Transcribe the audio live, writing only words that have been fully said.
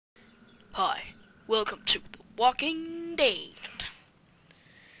Hi, welcome to The Walking Dead.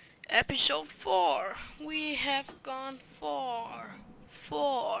 Episode 4. We have gone far.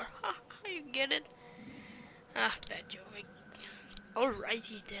 Ha, you get it? Ah, bad joke.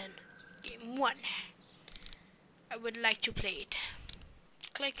 Alrighty then. Game 1. I would like to play it.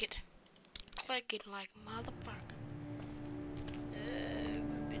 Click it. Click it like motherfucker.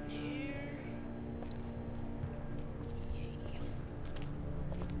 We've been here.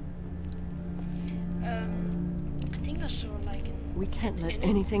 Yeah. I think I saw like We can't let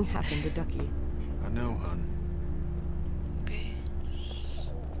anything happen to Ducky. I know, hun. Okay.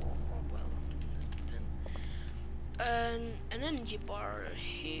 Well, then an energy bar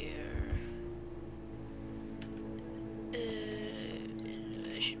here.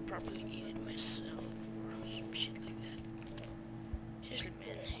 I should probably eat it myself or some shit like that. Seriously,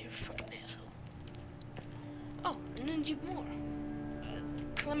 man, you're a fucking asshole. Oh, an energy bar.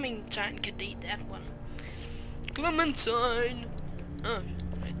 Clementine could eat that one. Clementine. Oh,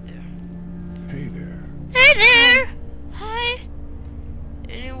 right there. Hey there. Hey there! Hi!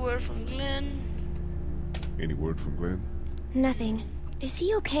 Any word from Glenn? Any word from Glenn? Nothing. Is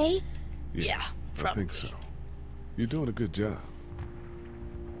he okay? Yeah, I probably. think so. You're doing a good job.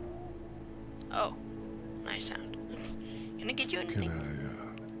 Oh, nice sound. Can I get you anything?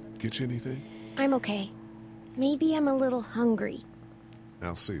 Can I, get you anything? I'm okay. Maybe I'm a little hungry.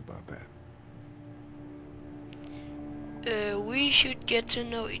 I'll see about that. We should get to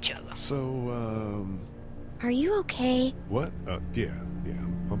know each other. So, Are you okay? what? Yeah,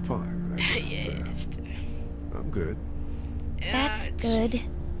 I'm fine. I just, Yeah, I'm good. That's it's- good.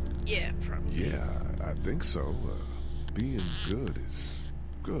 Yeah, probably. Yeah, I think so. Being good is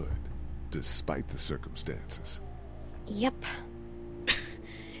good, despite the circumstances. Yep.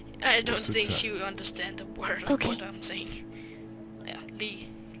 I don't What's the think time? she will understand the word of Okay. what I'm saying. Yeah, Lee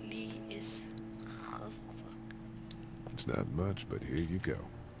is... It's not much, but here you go.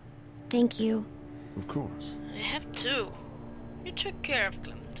 Thank you. Of course. I have two. You took care of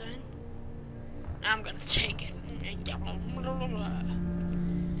Clementine. I'm gonna take it.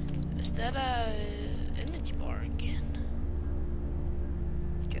 Is that a energy bar again?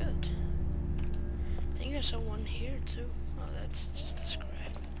 Good. I think I saw one here too. Oh, that's just a scrap.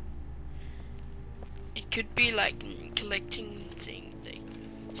 It could be like collecting things. Like,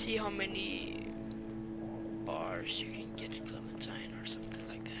 see how many bars you can get Clementine or something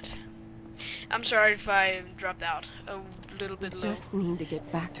like that. I'm sorry if I dropped out a little bit low. Just need to get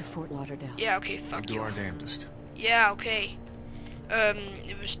back to Fort Lauderdale. Yeah, okay, fuck We'll do you. our damnedest. Yeah, okay.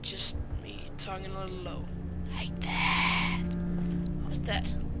 It was just me talking a little low. Like that. What's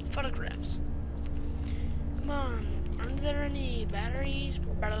that? Photographs. Come on. Aren't there any batteries?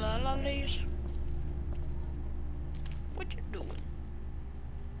 Batteries? What you doing?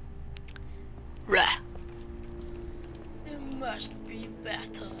 Rah. There must be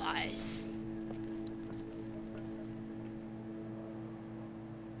batteries.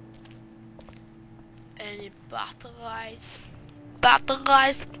 Any batteries?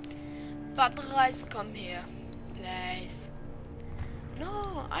 Batteries, come here, guys.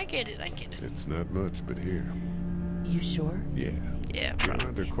 No, I get it. It's not much, but here. You sure? Yeah. Yeah, You're under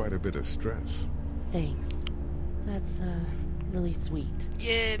probably. quite a bit of stress. Thanks. That's, really sweet.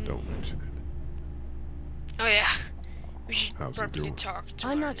 Yeah. Don't mention it. Oh yeah. We should How's he probably doing? talk to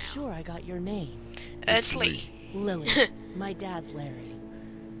I'm her not now. sure I got your name. It's Lee. Lily. My dad's Larry.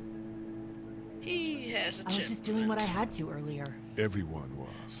 He has a I was just doing what I had to earlier. Everyone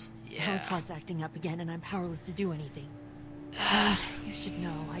was. Yeah. How's heart's acting up again and I'm powerless to do anything. And you should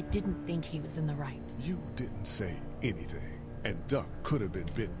know, I didn't think he was in the right. You didn't say anything, and Duck could have been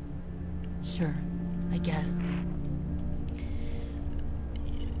bitten. Sure, I guess.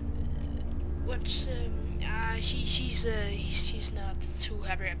 What's she's not too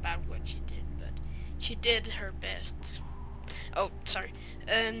happy about what she did, but she did her best. Oh, sorry.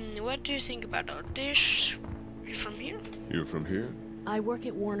 What do you think about all this? You from here? You're from here? I work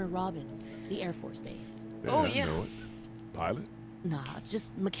at Warner Robins, the Air Force base. Oh, I yeah. know it. Pilot? Nah,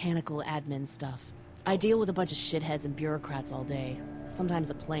 just mechanical admin stuff. I deal with a bunch of shitheads and bureaucrats all day. Sometimes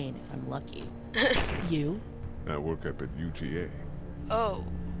a plane, if I'm lucky. You? I work up at UGA. Oh,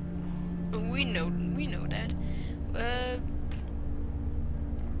 we know that.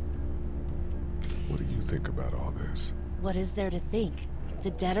 What do you think about all this? What is there to think?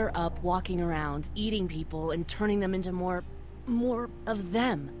 The dead are up, walking around, eating people, and turning them into more of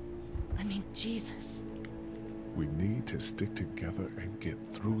them. I mean, Jesus. We need to stick together and get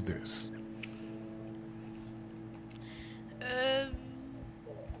through this.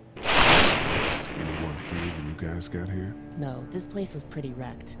 Was anyone here when you guys got here? No, this place was pretty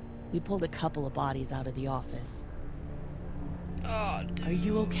wrecked. We pulled a couple of bodies out of the office. Oh, dude. Are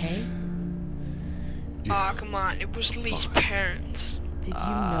you okay? Oh, come on. It was Lee's parents. Did you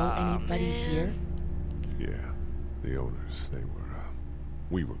know anybody man. here? Yeah, the owners,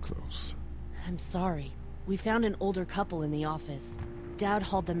 we were close. I'm sorry. We found an older couple in the office. Dad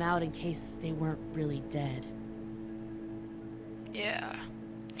hauled them out in case they weren't really dead. Yeah.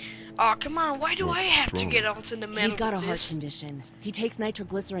 Oh, come on. Why do I What's have to wrong? get out in the middle He's got a of heart this? condition. He takes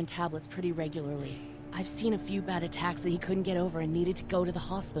nitroglycerin tablets pretty regularly. I've seen a few bad attacks that he couldn't get over and needed to go to the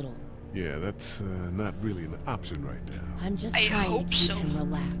hospital. Yeah, that's not really an option right now. I'm just I trying hope to keep so. him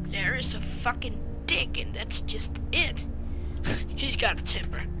relaxed. There is a fucking dick, and that's just it. He's got a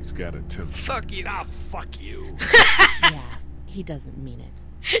temper. He's got a temper. Fuck you. Ah, fuck you. Yeah, he doesn't mean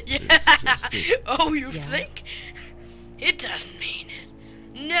it. Yeah. It's just it. Oh, you Yeah. think? It doesn't mean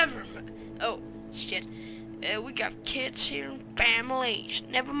it. Never mind. Oh, shit. We got kids here and families.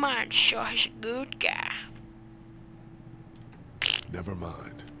 Never mind. Sure, he's a good guy. Never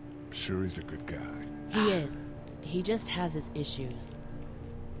mind. I'm sure he's a good guy. He is. He just has his issues.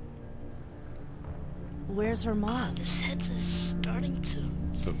 Where's her mom? The sense is starting to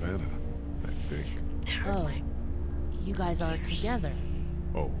Savannah, I think. hurt Oh, my... you guys aren't together.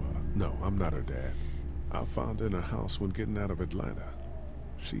 Oh, no, I'm not her dad. I found her in a house when getting out of Atlanta.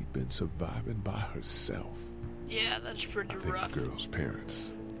 She'd been surviving by herself. Yeah, that's pretty I think rough. the girl's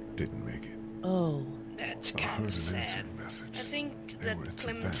parents didn't make it. Oh, That's I kind heard of an sad. answering message. I think They that were in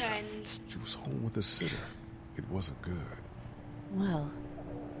Savannah. Clementine's... She was home with a sitter. It wasn't good. well,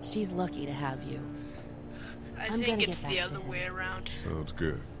 she's lucky to have you. I I'm gonna think get it's back the to other him. way around. Sounds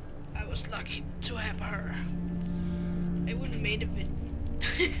good. I was lucky to have her. I wouldn't made of it.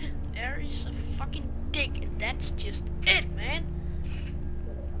 There is a fucking dick, and that's just it, man.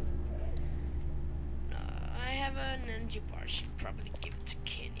 I have an energy bar. Should probably give it to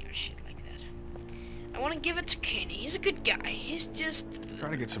Kenny or shit like that. I want to give it to Kenny. He's a good guy. He's just... Try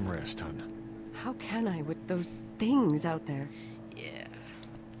to get some rest, hon. How can I with those things out there? Yeah.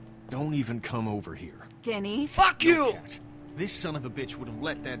 Don't even come over here. Kenny? Fuck you! Cat. This son of a bitch would have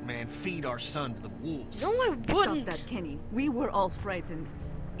let that man feed our son to the wolves. No, I Stop wouldn't. that, Kenny. We were all frightened.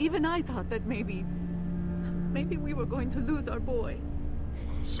 Even I thought that maybe we were going to lose our boy.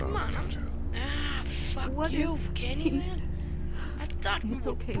 I'm sorry, on. Katja. Ah, fuck What you, if Kenny, he- man. I thought we It's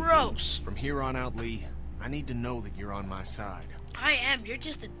were okay, bros. From here on out, Lee, I need to know that you're on my side. I am. You're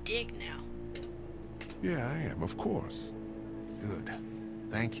just a dick now. Yeah, I am, of course. Good.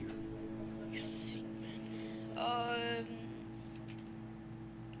 Thank you. You think, man?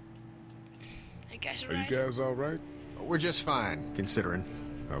 Hey guys, Are you alright? guys all right? We're just fine, considering.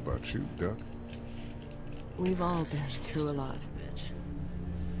 How about you, Duck? We've all been through a lot.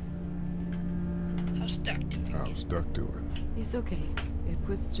 How's Duck doing? How's Duck doing? He's okay. It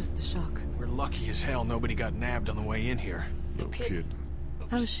was just a shock. We're lucky as hell nobody got nabbed on the way in here. No Okay. kidding.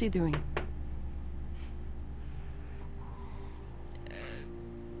 How's she doing?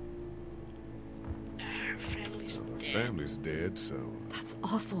 Her family's Her dead. family's dead, so That's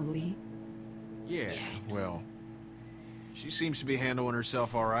awful, Lee. Yeah, well, she seems to be handling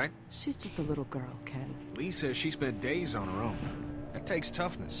herself all right. She's just a little girl, Ken. Lee says she spent days on her own. That takes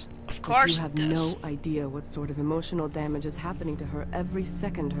toughness. Of But course you have it does. no idea what sort of emotional damage is happening to her every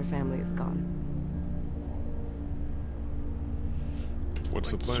second her family is gone. what's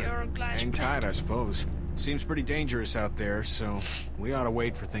the plan? You're a glass Hang plate. tight, I suppose. Seems pretty dangerous out there, so we ought to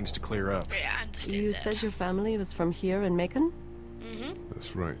wait for things to clear up. Yeah, I understand You that. said your family was from here in Macon? Mm-hmm.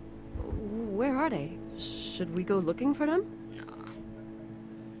 That's right. Where are they? Should we go looking for them?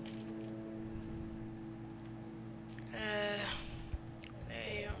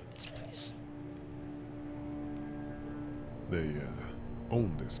 They own this place. They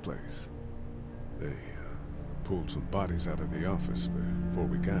own this place. They pulled some bodies out of the office before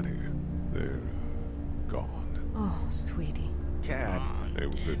we got here. They're gone. Oh, sweetie. Cat, They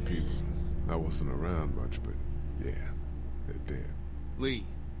were good people. I wasn't around much, but yeah, they're dead. Lee,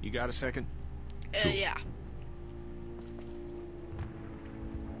 you got a second? Yeah.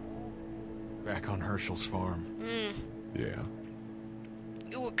 Back on Herschel's farm. Yeah.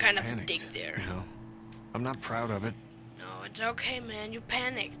 You were kind of a Panicked, dick there. you know. I'm not proud of it. No, it's okay, man. You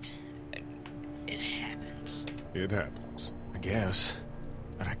panicked. It happens. It happens. I guess.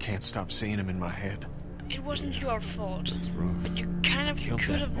 But I can't stop seeing him in my head. It wasn't your fault. It's rough. But you kind of Killed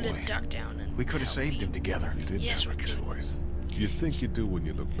could that have boy. let Duck down and We could have helped saved me. him together. You didn't Yes, have a we could. choice. You think you do when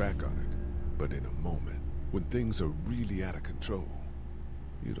you look back on it. But in a moment, when things are really out of control,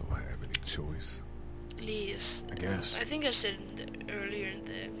 you don't have any choice. Please. I guess. I think I said earlier in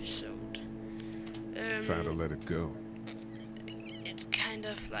the episode. Try to let it go. It's kind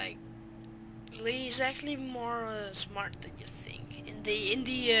of like Lee is actually more smart than you think.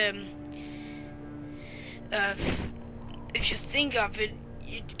 If you think of it,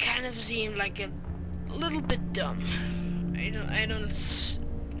 you kind of seem like a little bit dumb. I don't.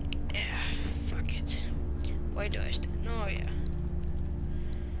 Yeah, fuck it. Why do I stand? No, yeah.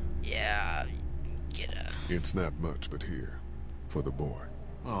 Yeah, get a. It's not much, but here, for the boy.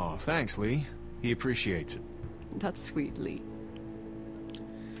 Oh, thanks, Lee. He appreciates it. That's sweet, Lee.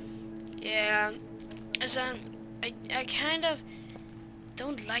 Yeah, as I kind of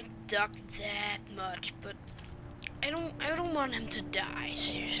don't like Doc that much, but I don't want him to die.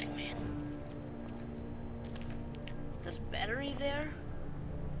 Seriously, man. Is there a battery there?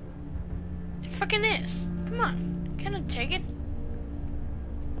 It fucking is. Come on, can I take it?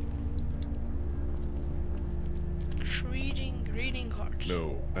 Greeting cards.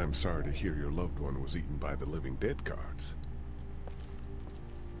 No, I'm sorry to hear your loved one was eaten by the living dead cards.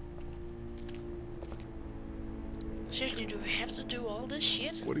 Seriously, do we have to do all this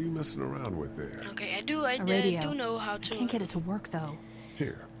shit? What are you messing around with there? Okay, I do know how to. Can't get it to work though.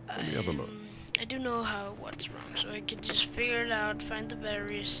 Here, let me have a look. I do know what's wrong, so I can just figure it out, find the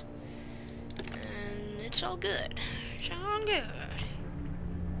batteries, and it's all good. It's all good.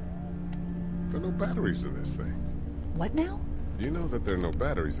 There are no batteries in this thing. What now? You know that there are no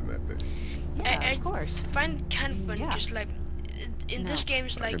batteries in that thing. Yeah, I of course. find it kind of funny, Yeah. just like in this game,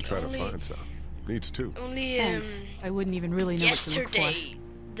 it's I like can try only to find some. Needs two. Thanks. I wouldn't even really know what to look for. yesterday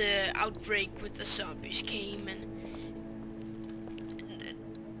the outbreak with the zombies came, and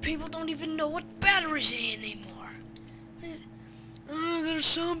people don't even know what batteries are anymore. Oh, they're a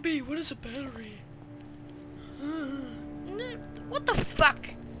zombie. What is a battery? What the fuck?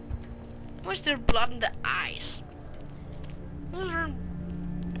 Why is there blood in the eyes?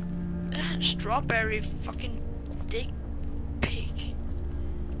 Strawberry fucking dick pig.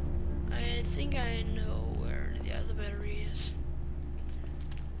 I think I know where the other battery is.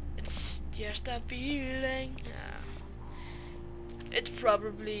 It's just a feeling. It's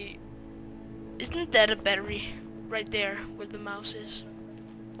probably... Isn't that a battery? Right there where the mouse is.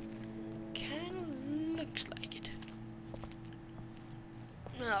 Kinda looks like it.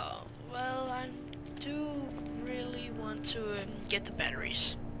 No, well, I do really want to get the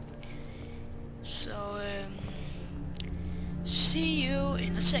batteries. So, see you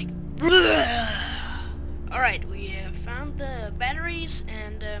in a sec. Alright, we found the batteries,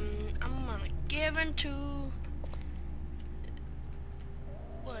 and I'm gonna give them to...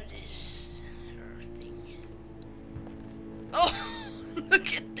 What is her thing? Oh,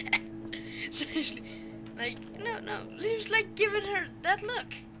 look at that! Seriously, like, no, Leaves like giving her that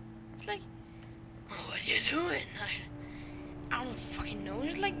look. It's like, oh, what are you doing? I don't fucking know.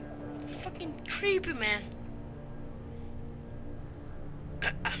 It's like fucking creepy, man.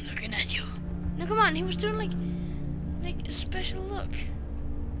 I'm looking at you. No, come on. He was doing like a special look.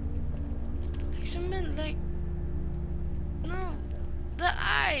 Like something like, no, the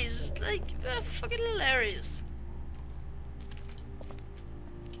eyes. It's like fucking hilarious.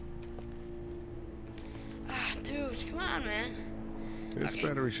 Ah, dude, come on, man. This Okay.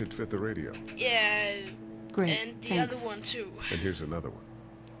 battery should fit the radio. Yeah. Great, And the thanks. other one too. And here's another one.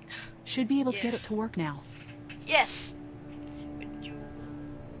 Should be able to Yeah. get it to work now. Yes. But you...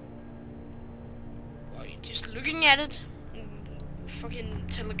 Are you just looking at it? Fucking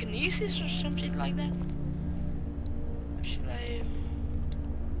telekinesis or something like that? Or should I...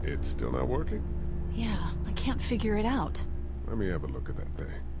 It's still not working? Yeah, I can't figure it out. Let me have a look at that thing.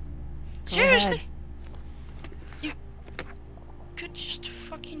 Go Seriously? ahead. You could just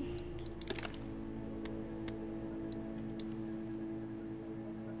fucking...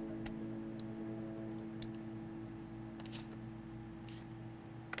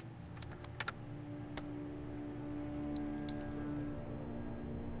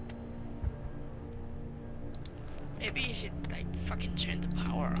 Maybe you should, like, fucking turn the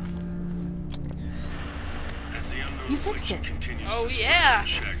power on. As the unknown You fixed affliction it. continues Oh, to yeah.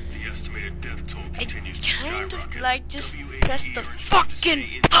 spread unchecked, the estimated death toll I continues to kind of, skyrocket. like, just WAD pressed the urges you to fucking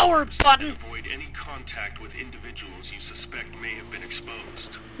stay power indoors button. and avoid any contact with individuals you suspect may have been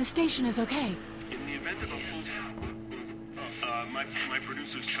exposed. The station is okay. In the event of a full... my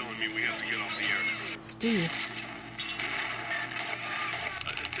producer's telling me we have to get off the air. Steve,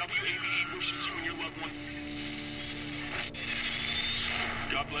 WABE wishes you and your loved one...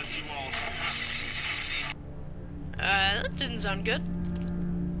 God bless you all. That didn't sound good.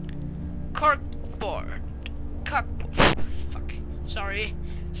 Corkboard. Fuck. Sorry.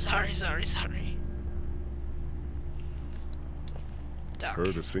 Duck.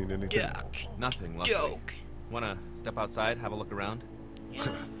 Heard or seen anything? Duck. Nothing, luckily. Joke. Wanna step outside, have a look around? Yeah,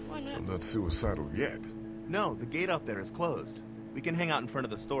 why not? I'm not suicidal yet. No, the gate out there is closed. We can hang out in front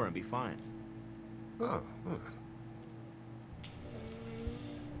of the store and be fine. Oh, huh.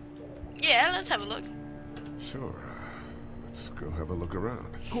 Yeah, let's have a look. Sure. Let's go have a look around.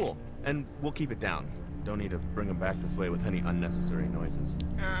 Cool. And we'll keep it down. Don't need to bring them back this way with any unnecessary noises.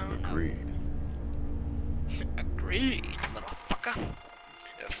 Agreed. Agreed, motherfucker.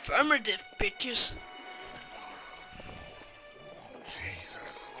 Affirmative, bitches. Jesus.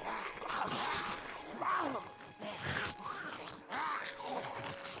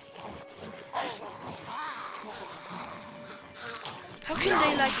 How can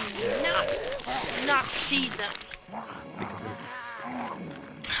they, like, not see them?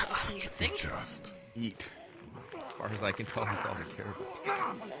 You think? Just Eat. As far as I can tell, that's all they care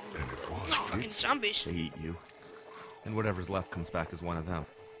about. and if one Fucking fits, zombies. They eat you. And whatever's left comes back as one of them.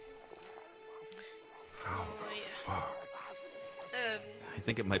 how the fuck? I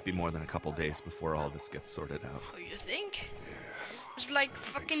think it might be more than a couple days before all this gets sorted out. Oh, you think? It's like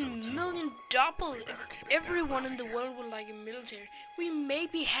fucking million double. If everyone in the world were like a military, we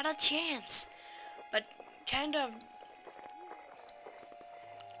maybe had a chance. But kind of,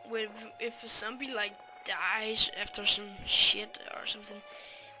 if a zombie like dies after some shit or something,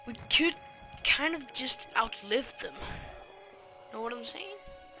 we could kind of just outlive them. Know what I'm saying?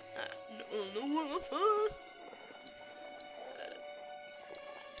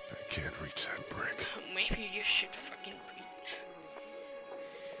 I can't reach that brick. Maybe you should fucking read.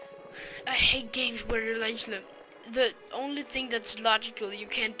 I hate games where like the only thing that's logical, you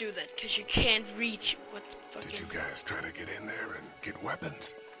can't do that because you can't reach what the fucking. Did you guys try to get in there and get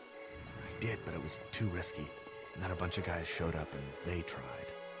weapons? I did, but it was too risky. And then a bunch of guys showed up and they tried.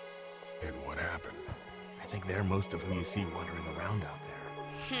 And what happened? I think they're most of who you see wandering around out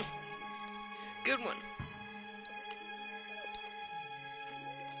there. Good one.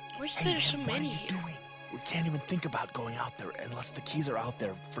 Where's there so many here? doing? We can't even think about going out there unless the keys are out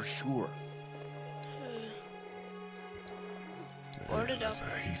there for sure. Board it up. There's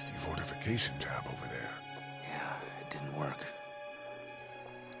a hasty fortification job over there. Yeah, it didn't work.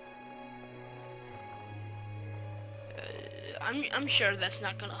 I'm sure that's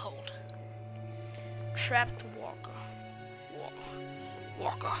not gonna hold. Trapped walker.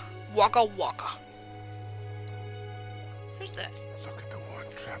 Walker. Who's that? Look at the one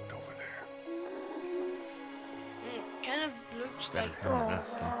trapped over there. Kind of looks like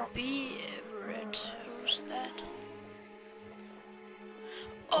B. Everett. Who's that?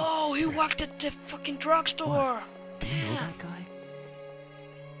 Oh, he worked at the fucking drugstore. Do you know that guy?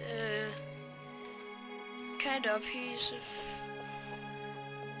 Kind of. He's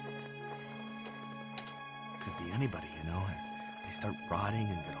Could be anybody, you know. They start rotting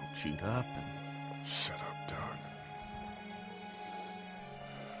and get all chewed up and... Shut up, dog.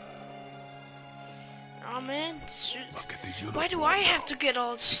 Oh man. Look at the uniform. Why do I have to get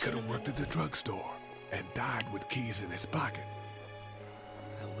all He could have worked at the drugstore and died with keys in his pocket.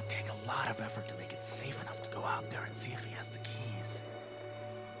 It would take a lot of effort to make it safe enough to go out there and see if he has the keys.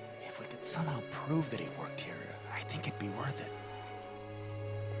 If we could somehow prove that he worked here, I think it'd be worth it.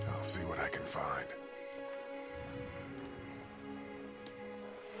 I'll see what I can find.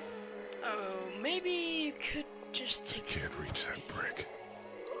 Oh, maybe you could just take it. Can't reach that brick.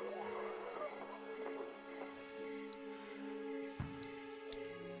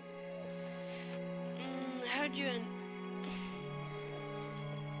 How'd you end?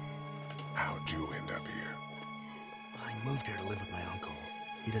 How'd you end up here? Well, I moved here to live with my uncle.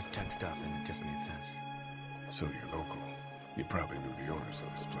 He does tech stuff and it just made sense. So you're local. You probably knew the owners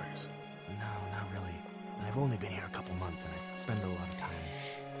of this place. No, not really. I've only been here a couple months and I spend a lot of time...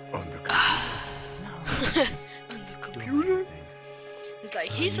 On the computer. No, just On the doing computer? everything. It's like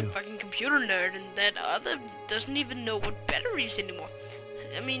he's a fucking computer nerd and that other doesn't even know what batteries anymore.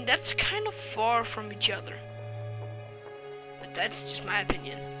 I mean, that's kind of far from each other. But that's just my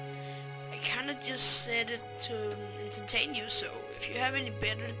opinion. I kind of just said it to entertain you, so if you have any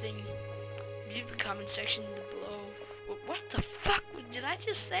better thing, leave the comment section below. What the fuck did I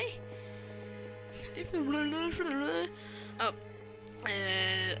just say? Oh,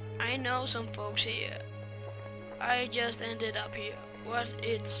 I know some folks here. I just ended up here.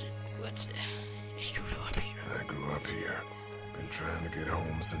 You grew up here. I grew up here. Been trying to get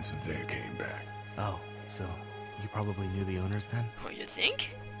home since the day I came back. Oh, so you probably knew the owners then? Oh, you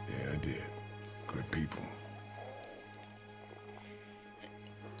think? Yeah, I did. Good people.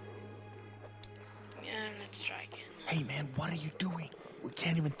 Yeah, let's try again. Hey man, what are you doing? We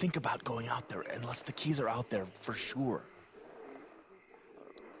can't even think about going out there unless the keys are out there for sure.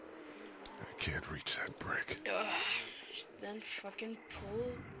 I can't reach that brick. Then fucking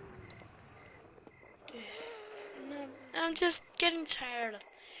pull I'm just getting tired of...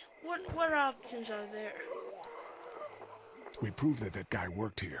 What options are there? We prove that that guy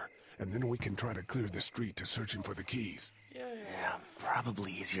worked here, and then we can try to clear the street to search him for the keys. Yeah. Yeah,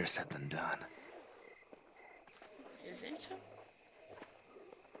 probably easier said than done. You think so?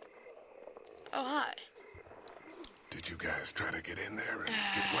 Oh, hi. Did you guys try to get in there and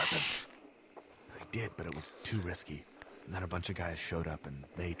get weapons? I did, but it was too risky. And then a bunch of guys showed up and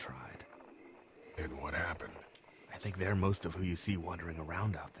they tried. And what happened? I think they're most of who you see wandering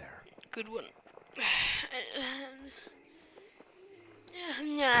around out there. Good one.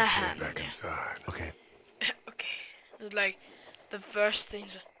 Let's head back inside. Okay. Okay. It's like the first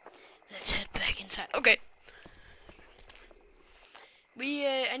things. Let's head back inside. Okay.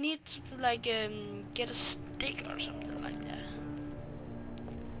 I need to like get a stick or something like that.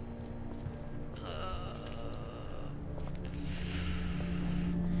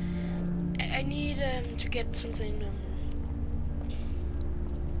 I need to get something.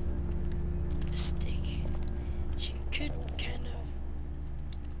 A stick. She could kind of.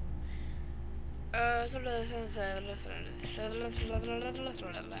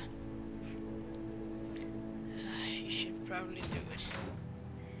 You should probably do it.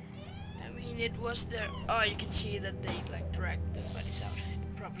 I mean, it was there. Oh, you can see that they like dragged the bodies out.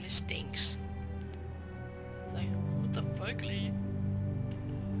 It probably stinks. Like, what the fuck, Lee?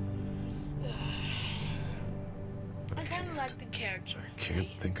 I kind of like the character. Can't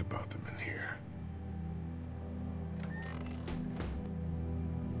think about them in here.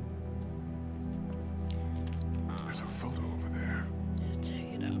 There's a photo over there. Yeah,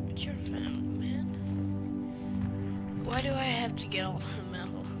 take it out. It's your family, man. Why do I have to get all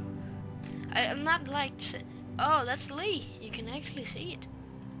sentimental? I'm not like... Oh, that's Lee. You can actually see it.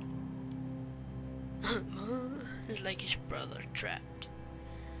 It's like his brother trapped.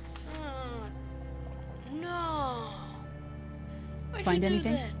 Oh, no. Why'd Find you do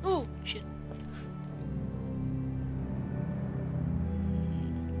anything? that? Oh, shit.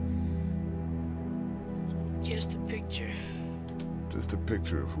 Just a picture. Just a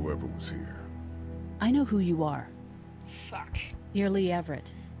picture of whoever was here. I know who you are. Fuck. You're Lee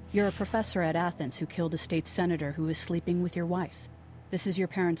Everett. You're a professor at Athens who killed a state senator who was sleeping with your wife. This is your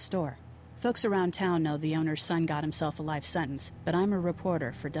parents' store. Folks around town know the owner's son got himself a life sentence, but I'm a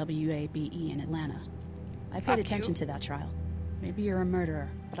reporter for WABE in Atlanta. I paid attention to that trial. Maybe you're a murderer,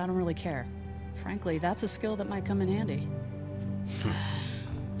 but I don't really care. Frankly, that's a skill that might come in handy.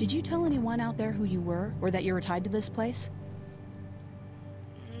 Did you tell anyone out there who you were, or that you were tied to this place?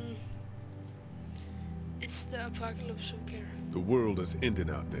 It's the apocalypse, who cares? The world is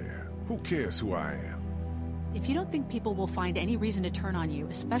ending out there. Who cares who I am? If you don't think people will find any reason to turn on you,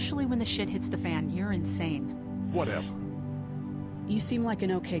 especially when the shit hits the fan, you're insane. Whatever. You seem like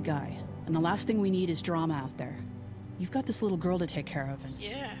an okay guy, and the last thing we need is drama out there. You've got this little girl to take care of, and...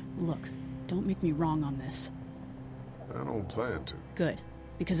 Yeah. Look, don't make me wrong on this. I don't plan to. Good.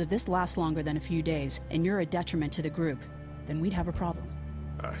 Because if this lasts longer than a few days, and you're a detriment to the group, then we'd have a problem.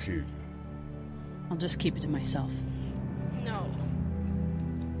 I hear you. I'll just keep it to myself. No.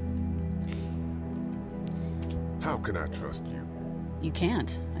 How can I trust you? You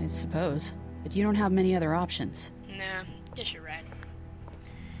can't, I suppose. But you don't have many other options. Nah, guess you're right.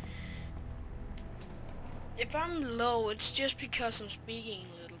 If I'm low, it's just because I'm speaking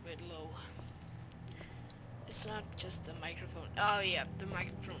a little bit low. It's not just the microphone. Oh yeah, the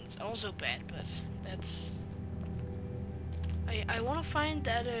microphone is also bad, but that's... I want to find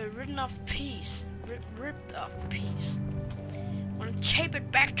that written off piece. Ripped off piece. Want to tape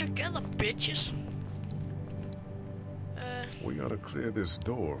it back together, bitches. We ought to clear this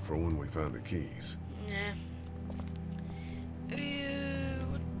door for when we find the keys. Nah.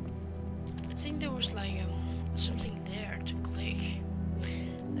 I think there was like something there to click.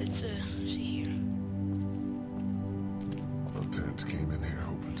 Let's see here. My parents came in here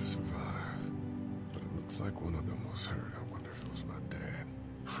hoping to survive, but it looks like one of them was hurt. I wonder if it was my dad.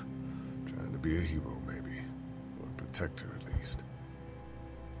 Trying to be a hero, maybe, or a protector at least.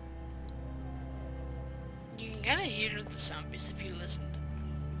 You can kind of hear the zombies if you listen.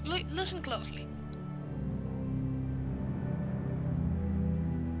 Listen closely.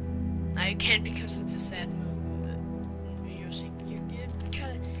 Now you can't because of the sad music. You get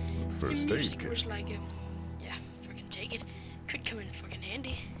because First the aid music kit. was like yeah, fucking take it. Could come in fucking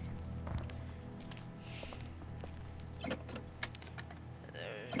handy.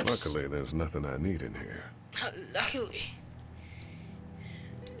 Luckily, there's nothing I need in here. Luckily.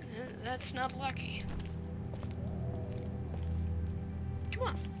 That's not lucky. Come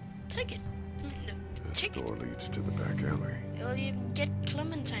on, take it. No, This take it. door leads to the back alley. You'll even get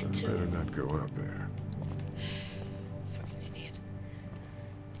Clementine I too. better not go out there. Fucking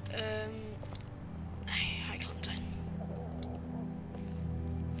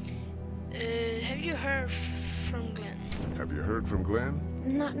heard from Glenn?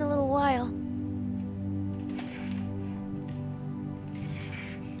 Not in a little while.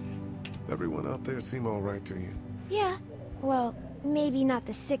 Everyone out there seem all right to you? Yeah. Well, maybe not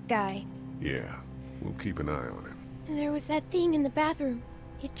the sick guy. Yeah, we'll keep an eye on him. And there was that thing in the bathroom.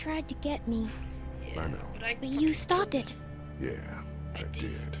 It tried to get me. I know. But you stopped it. Yeah, I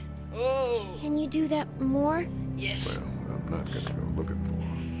did. Oh. Can you do that more? Yes. Well, I'm not gonna go looking for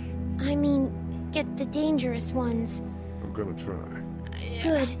him. I mean, get the dangerous ones. I'm gonna try. Yeah.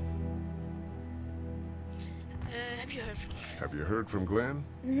 Good. Have you heard from? Have you heard from Glenn?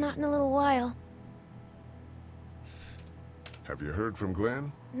 Not in a little while. Have you heard from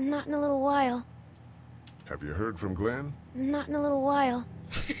Glenn? Not in a little while. Have you heard from Glenn? Not in a little while.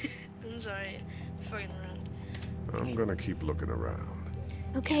 I'm sorry. Fucking around. I'm gonna keep looking around.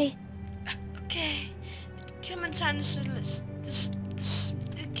 Okay. Okay. Clementine is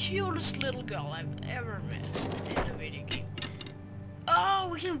the cutest little girl I've ever met in a video game. Oh,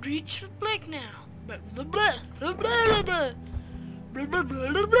 we can reach the Blake now. Blah, blah, blah, blah, blah, blah. Blah, blah,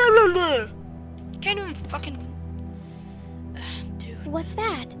 blah, blah, blah, blah. Can't even fucking... dude. What's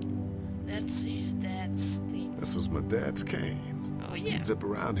that? That's his dad's thing. This was my dad's cane. Oh, yeah. He'd zip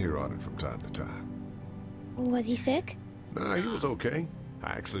around here on it from time to time. Was he sick? Nah, he was okay.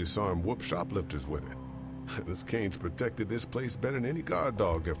 I actually saw him whoop shoplifters with it. This cane's protected this place better than any guard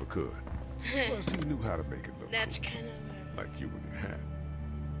dog ever could. Plus, he knew how to make it look That's cool. kind of... Like you with your hat.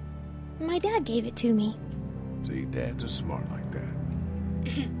 My dad gave it to me. See, dads are smart like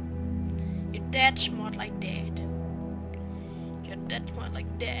that. Your dad's smart like dad. Your dad's smart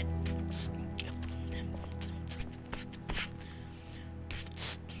like dad.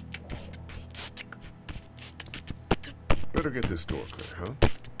 Better get this door clear,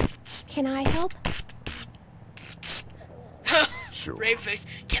 huh? Can I help? Sure. Brave face.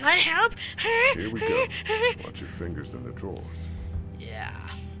 Can I help? Here we go. Watch your fingers in the drawers. Yeah.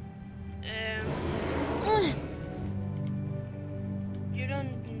 You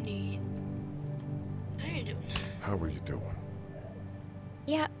don't need... How you doing? How are you doing?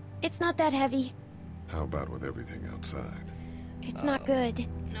 Yeah, it's not that heavy. How about with everything outside? It's not good.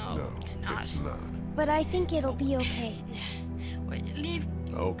 No, No, it's not. it's not. But I think it'll be okay. Wait, leave.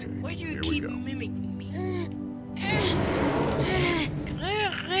 Okay, Why do you here keep we go. mimicking me?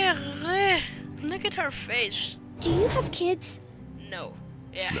 Look at her face. Do you have kids? No.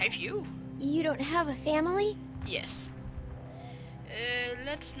 Yeah, have you? You don't have a family? Yes.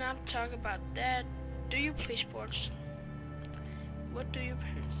 Let's not talk about that. Do you play sports? What do your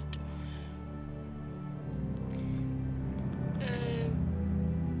parents do?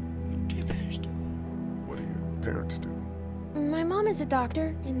 What do your parents do? What do your parents do? My mom is a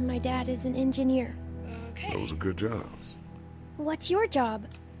doctor, and my dad is an engineer. Okay. Those are good jobs. What's your job?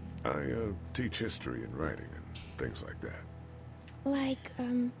 I teach history and writing and things like that. Like,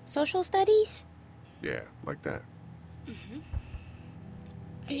 social studies? Yeah, like that.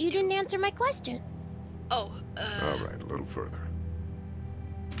 You didn't answer my question. Oh, All right, a little further.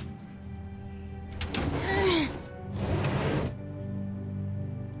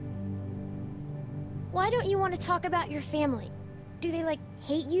 Why don't you want to talk about your family? Do they, like,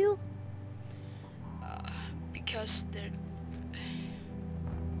 hate you? because they're...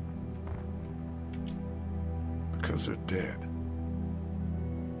 Because they're dead.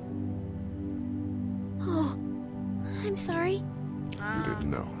 Oh, I'm sorry. You didn't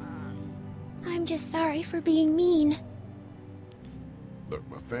know. I'm just sorry for being mean. Look,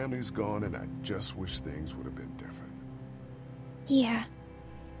 my family's gone and I just wish things would have been different. Yeah.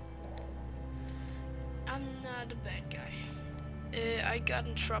 I'm not a bad guy. I got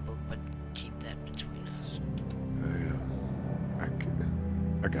in trouble, but keep that between us.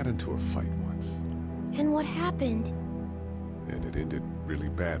 I got into a fight once, And what happened? and it ended really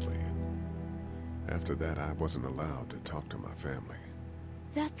badly. After that, I wasn't allowed to talk to my family.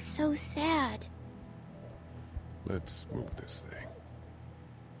 That's so sad. Let's move this thing.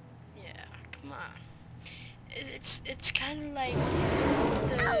 Yeah, come on. It's kind of like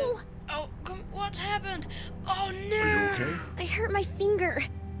the... Ow! Oh, what happened? Oh no! Are you okay? I hurt my finger.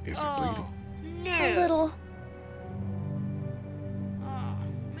 Is it Oh bleeding? no! A little. Oh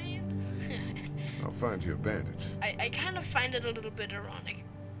man. I'll find you a bandage. I kind of find it a little bit ironic.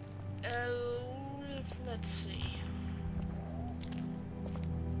 Let's see.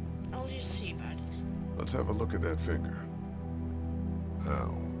 I'll just see about it. Let's have a look at that finger.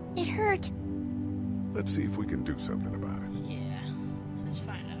 Ow. It hurt. Let's see if we can do something about it. Yeah, let's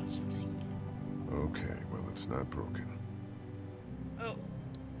find out something. Okay, well, it's not broken. Oh,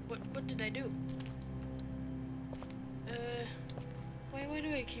 what did I do? Why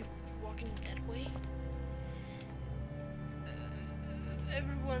do I keep walking that way?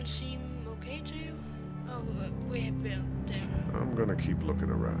 everyone seem okay to you? Oh, we have built them. I'm gonna keep looking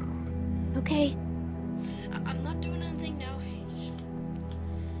around. Okay. I'm not doing anything now.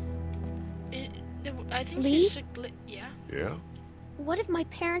 I think Lee? it's a yeah. Yeah? What if my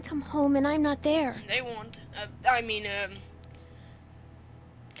parents come home and I'm not there? They won't.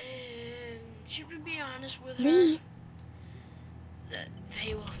 Should we be honest with her? Lee? That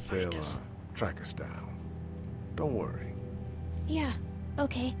they will find They'll us. track us down. Don't worry. Yeah,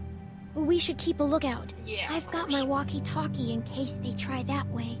 okay. We should keep a lookout. Yeah, I've of got course. my walkie-talkie in case they try that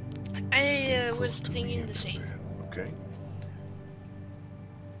way. Stay I was close to me thinking the until same. then, okay?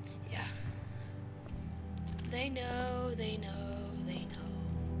 Yeah. They know, they know, they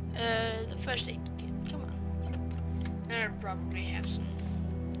know. The first aid kit, come on. I'll probably have some.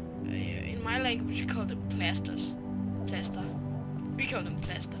 In my language, we call them plasters. Plaster. We call them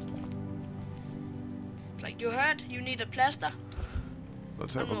plaster. It's like, you hurt? You need a plaster?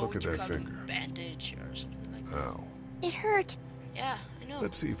 Let's I have don't a know look what at you that call them, finger. bandage or something like that. Ow. It hurt. Yeah, I know.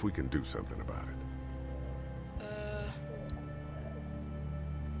 Let's see if we can do something about it.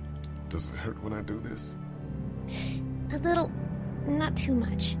 Does it hurt when I do this? A little. Not too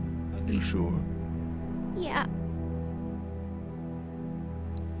much. Okay. You sure? Yeah.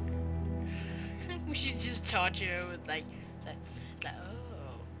 We should just torture her with like, oh,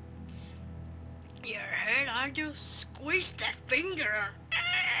 you're hurt, aren't you? Squeeze that finger.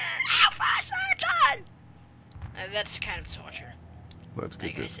 How fast are you done? That's kind of torture. Let's get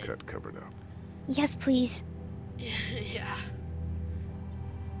Like I this said. cut covered up. Yes, please. Yeah.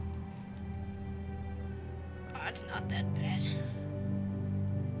 Oh, it's not that bad.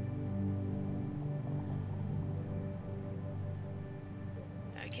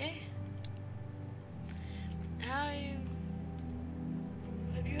 Okay.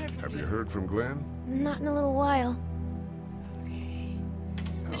 Have you heard from Glenn? Not in a little while. Okay.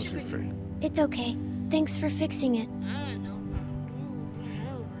 How's your finger? It's okay. Thanks for fixing it. No.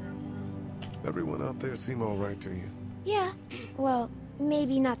 Everyone out there seem all right to you? Yeah. Well,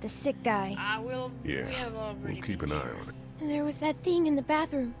 maybe not the sick guy. Yeah, We have already we'll keep been an eye here. on it. There was that thing in the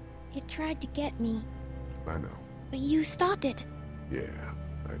bathroom. It tried to get me, I know. but you stopped it. Yeah,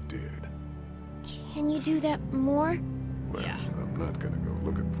 I did. Can you do that more? Well, Yeah. I'm not gonna go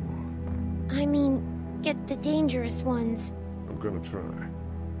looking for him. I mean, get the dangerous ones. I'm gonna try.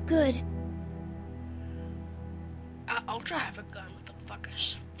 Good. I'll try have a gun with the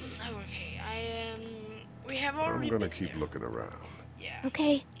fuckers. Okay, we have I'm already gonna been keep there. looking around. Yeah.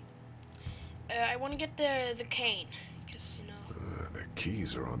 Okay. I want to get the cane, cause you know. The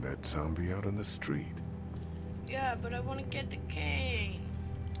keys are on that zombie out on the street. Yeah, but I want to get the cane.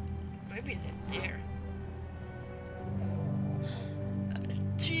 Maybe they're there.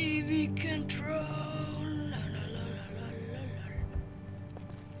 TV control. La, la, la, la, la, la.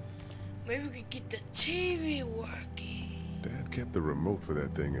 Maybe we could get the TV working. Dad kept the remote for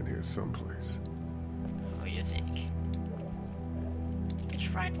that thing in here someplace. What do you think? It's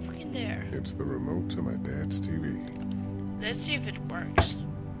right freaking there. It's the remote to my dad's TV. Let's see if it works.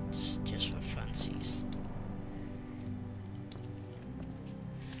 Just for funsies.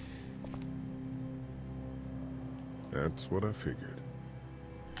 That's what I figured.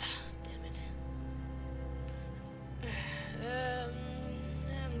 Damn it.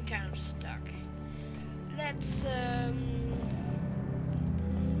 I'm kind of stuck. Let's,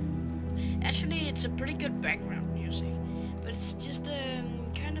 Actually, it's a pretty good background music, but it's just,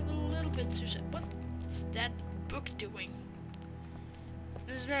 kind of a little bit too sad. What's that book doing?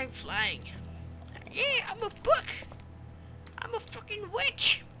 It's like flying. Yeah, I'm a book! I'm a fucking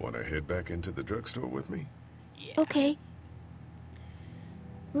witch! Wanna head back into the drugstore with me? Yeah. Okay.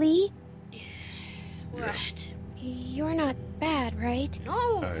 Lee, What? you're not bad, right?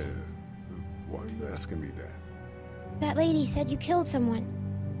 No! Why are you asking me that? That lady said you killed someone.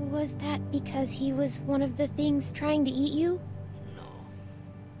 Was that because he was one of the things trying to eat you? No.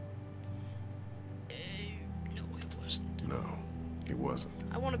 No, it wasn't. No, he wasn't.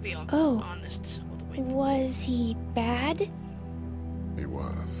 I want to be honest all the way through. Was he bad? He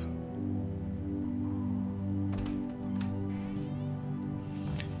was.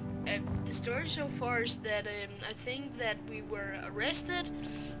 The story so far is that I think that we were arrested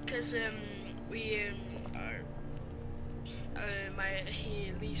because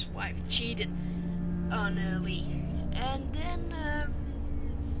Lee's wife cheated on Lee, and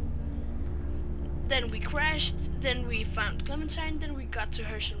then we crashed. Then we found Clementine. Then we got to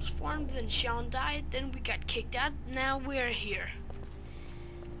Herschel's farm. Then Sean died. Then we got kicked out. Now we're here.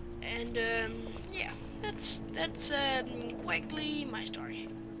 And yeah, that's quickly my story.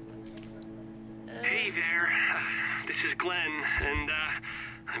 Hey there, this is Glenn, and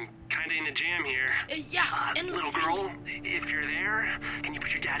I'm kinda in a jam here. Yeah, and little girl, if you're there, can you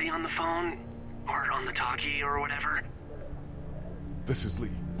put your daddy on the phone? Or on the talkie or whatever? This is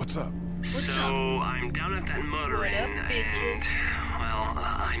Lee. What's up? So, I'm down at that motor inn, and, well,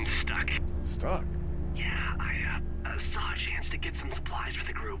 I'm stuck. Stuck? Yeah, I saw a chance to get some supplies for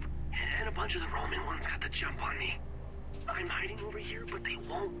the group, and a bunch of the Roman ones got the jump on me. I'm hiding over here, but they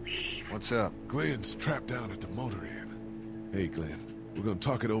won't leave. What's up? Glenn's trapped down at the motor inn. Hey, Glenn. We're gonna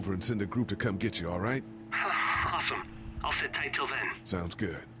talk it over and send a group to come get you, all right? Awesome. I'll sit tight till then. Sounds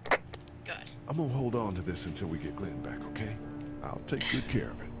good. Good. I'm gonna hold on to this until we get Glenn back, okay? I'll take good care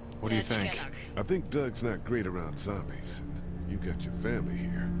of it. What do you think? I think Doug's not great around zombies. And you got your family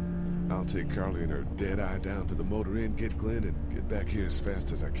here. I'll take Carly and her dead eye down to the motor inn, get Glenn, and get back here as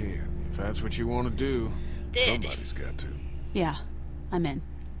fast as I can. If that's what you want to do. Somebody's got to. Yeah, I'm in.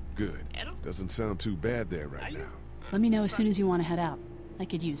 Good. Doesn't sound too bad there right now. Let me know as soon as you want to head out. I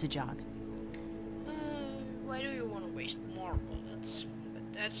could use a jog. Why do you want to waste more bullets? But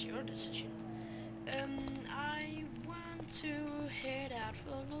that's your decision. I want to head out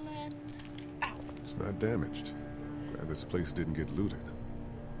for Glen. Ow. It's not damaged. Glad this place didn't get looted.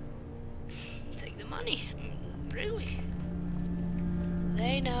 Take the money. Really?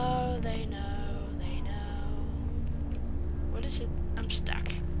 They know, they know, they know. What is it? I'm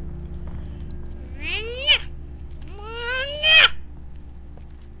stuck.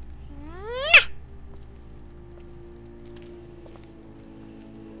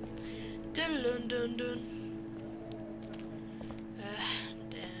 Dun dun dun.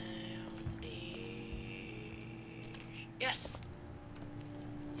 Yes.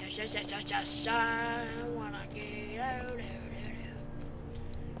 Yes. I wanna get out.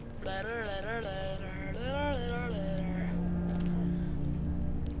 Letter.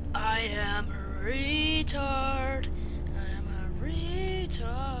 I am a retard.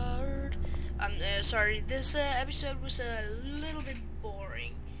 I'm sorry. This episode was a little bit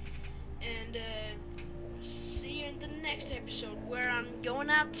boring. And see you in the next episode where I'm going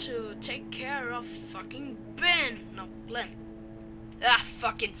out to take care of fucking Ben. No, Glenn.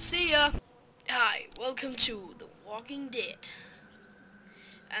 Fucking see ya. Hi, welcome to The Walking Dead.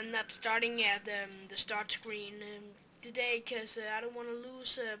 I'm not starting at the start screen today because I don't want to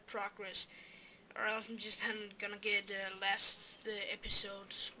lose progress, or else I'm just gonna get last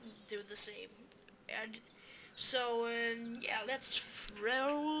episode do the same. So yeah, let's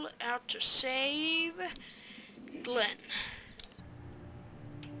roll out to save Glenn.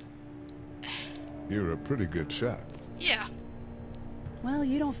 You're a pretty good shot. Yeah. Well,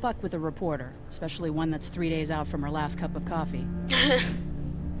 you don't fuck with a reporter, especially one that's 3 days out from her last cup of coffee.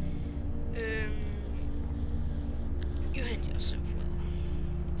 You handle yourself well.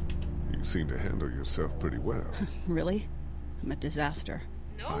 You seem to handle yourself pretty well. Really? I'm a disaster.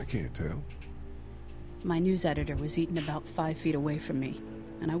 No? I can't tell. My news editor was eaten about 5 feet away from me,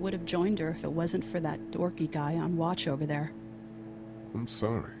 and I would have joined her if it wasn't for that dorky guy on watch over there. I'm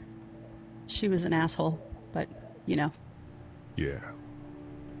sorry. She was an asshole, but, you know. Yeah.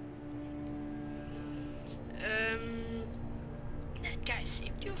 That guy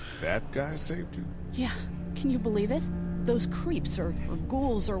saved you? That guy saved you? Yeah, can you believe it? Those creeps, or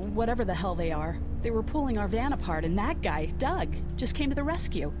ghouls, or whatever the hell they are. They were pulling our van apart, and that guy, Doug, just came to the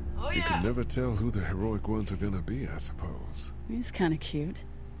rescue. Oh, You yeah. can never tell who the heroic ones are gonna be, I suppose. He's kind of cute.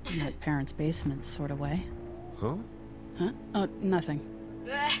 In that parents' basement sort of way. Huh? Huh? Oh, nothing.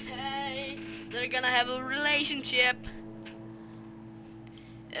 They're gonna have a relationship.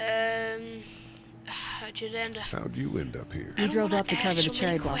 How'd you end up? How'd you end up here? We drove wanna up to ask cover the so many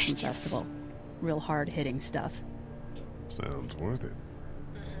Cherry Blossom questions. Festival. Real hard-hitting stuff. Sounds worth it.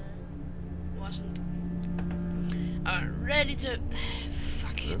 Wasn't. Ready to.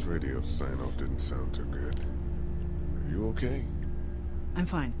 Fuck it. That radio sign-off didn't sound too good. Are you okay? I'm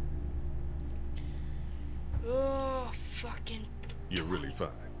fine. Oh, fucking. You're really fine.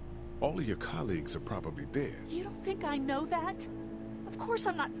 All of your colleagues are probably dead. You don't think I know that? Of course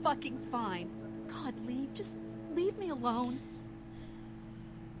I'm not fucking fine. God, Lee, just leave me alone.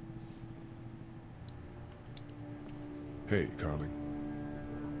 Hey, Carly.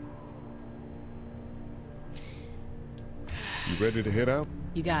 You ready to head out?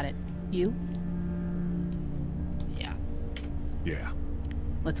 You got it. You? Yeah. Yeah.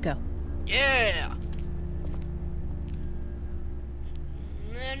 Let's go. Yeah.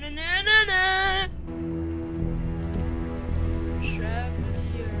 Na.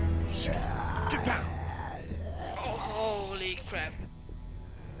 Get down! Oh, holy crap.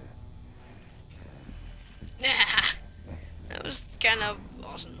 That was kind of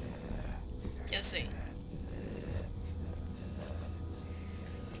awesome. Just saying.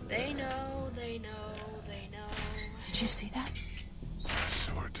 They know, they know, they know. Did you see that?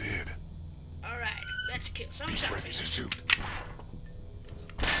 Sure did. Alright, let's kill some He's ready to zombies. shoot.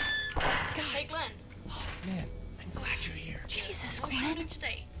 Hey Glenn, Man, I'm glad you're here. Jesus, no Glenn. shooting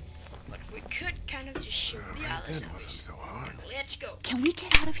today. But we could kind of just shoot the Right, other that wasn't zombies. so hard. Let's go. Can we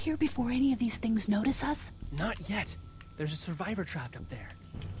get out of here before any of these things notice us? Not yet. There's a survivor trapped up there.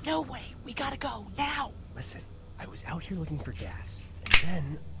 No way. We gotta go now. Listen, I was out here looking for gas, and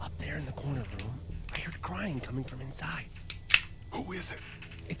then, up there in the corner room, I heard crying coming from inside. Who is it?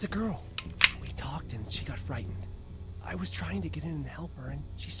 It's a girl. We talked and she got frightened. I was trying to get in and help her, and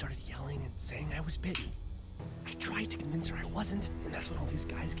she started yelling and saying I was bitten. I tried to convince her I wasn't, and that's when all these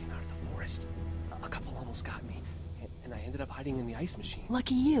guys came out of the forest. A couple almost got me, and I ended up hiding in the ice machine.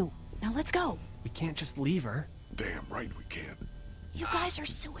 Lucky you. Now let's go. We can't just leave her. Damn right we can't. You guys are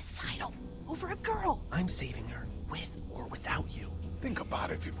suicidal. Over a girl. I'm saving her, with or without you. Think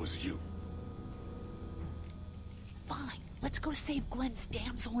about if it was you. Fine. Let's go save Glenn's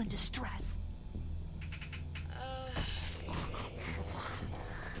damsel in distress.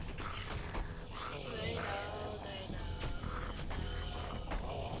 They know, they know.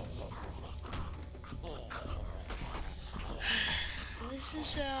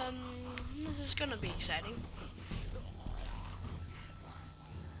 This is gonna be exciting.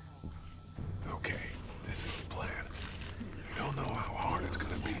 Okay, this is the plan. You don't know how hard it's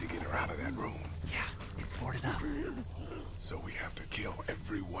gonna be to get her out of that room. Yeah, it's boarded up. So we have to kill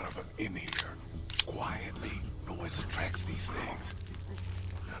every one of them in here. Quietly. Noise attracts these things.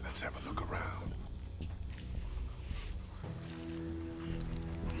 Now let's have a look around.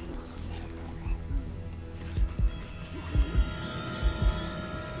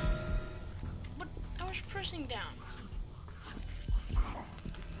 But I was pressing down.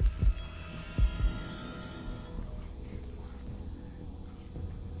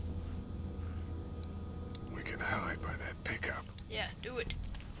 We can hide by that pickup. Yeah, do it.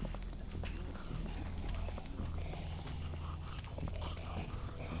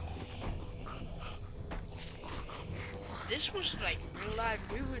 This was like real life.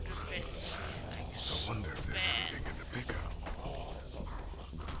 We would have been like I so wonder if there's bad. anything in the pickup.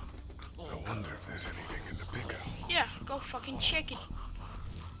 I wonder if there's anything in the pickup. Yeah, go fucking check it.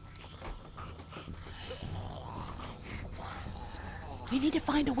 You need to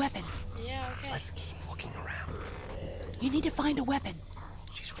find a weapon. Yeah, okay. Let's keep looking around. You need to find a weapon.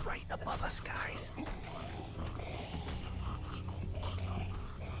 She's right above us, guys.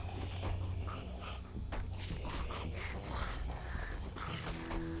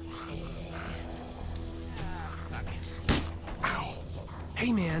 Ow!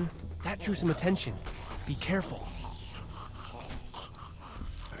 Hey, man, that drew some attention. Be careful.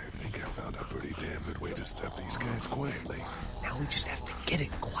 I think I found a pretty damn good way to stop these guys quietly. Now we just have to get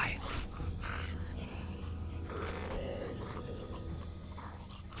it quietly.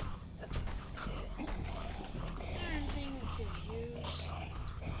 Anything we could use.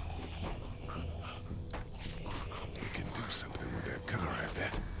 We can do something with that car, I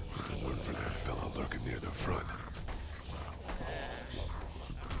bet. If it weren't for that fella lurking near the front.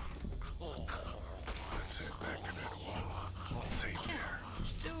 Let's head back to that wall. Safe there.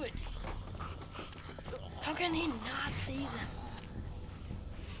 Just do it. How can he not see them?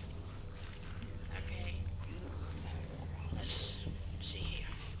 Okay. Let's see here.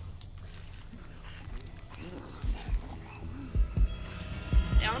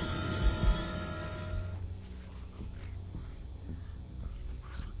 Down.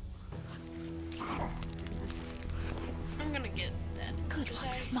 I'm gonna get that. Good 'cause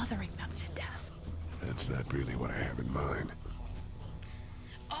luck smothering them to death. That's not really what I have in mind.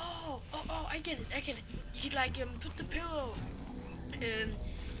 Oh, I get it. You like put the pillow,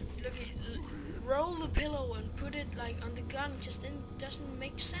 roll the pillow and put it like on the gun. Just then it doesn't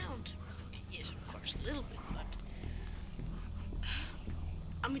make sound. Yes, of course, a little bit, but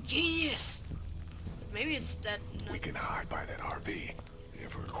I'm a genius. Maybe it's that. We can hide by that RV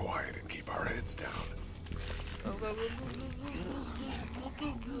if we're quiet and keep our heads down.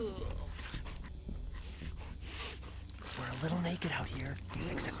 We're a little naked out here,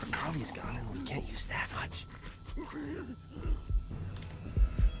 except for Carly's gun, and we can't use that much.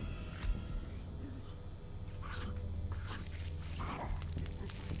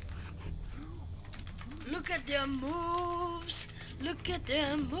 Look at their moves. Look at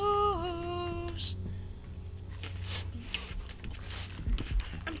their moves.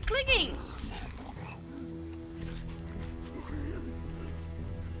 I'm clicking.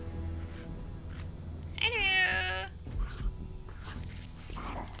 Hello.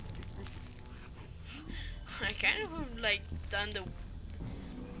 I kind of have like done the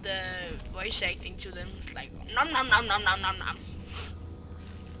the voice acting to them. It's like nom nom nom nom nom nom nom.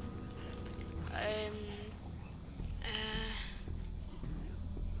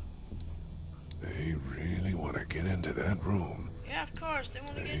 They really want to get into that room. Yeah, of course, they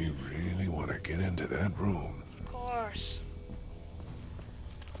want to get They really want to get into that room. Of course.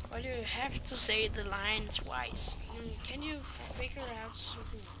 Why do you have to say the line twice? Can you figure out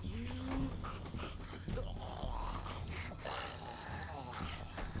something new?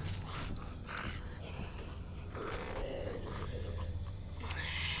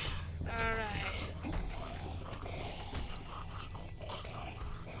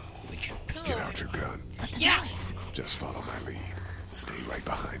 Get out your gun. Yeah! Just follow my lead. Stay right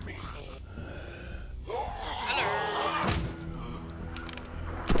behind me.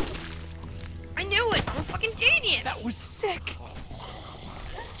 I knew it! I'm a fucking genius! That was sick!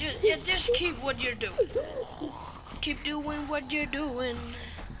 Just keep what you're doing. Keep doing what you're doing.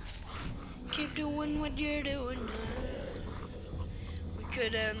 Keep doing what you're doing. We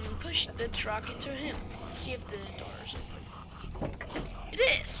could push the truck into him. See if the door's open. It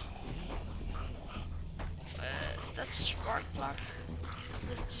is! That's a spark plug.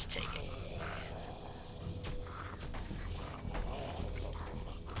 Let's just take it.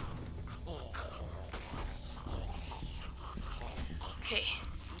 Okay.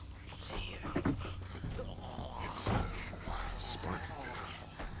 Let's see here. It's spark.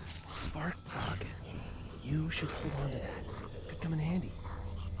 Spark plug. You should hold on to that. Could come in handy.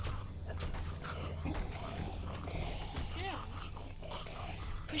 Yeah.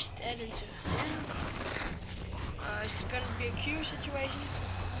 Push that into him. It's gonna be a queue situation.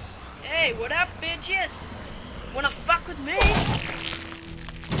 Hey, what up, bitches? Wanna fuck with me?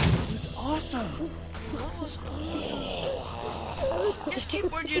 That was awesome. That was awesome. Just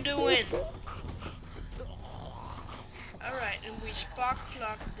keep what you're doing. Alright, and we spark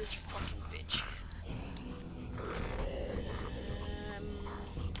plug this fucking bitch.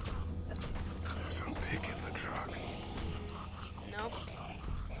 There's a pig in the truck. Nope.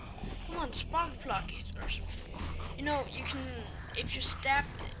 Come on, spark plug it or something. You know, you can, if you stamp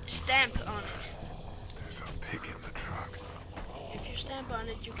on it. There's a pig in the truck. If you stamp on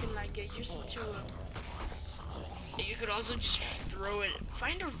it, you can like use it to. You could also just throw it.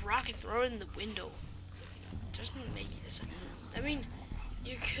 Find a rock and throw it in the window. It doesn't make it. I mean,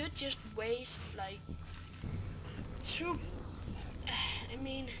 you could just waste like two. I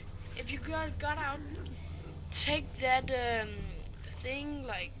mean, if you got out, take that thing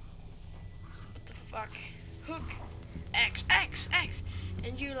like what the fuck, hook, axe,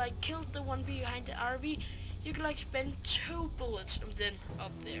 and you like killed the one behind the RV. You could like spend 2 bullets and then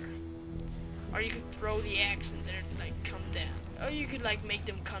up there. Or you could throw the axe and then like come down. Or you could like make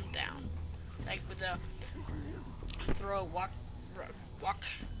them come down. Like with a throw rock back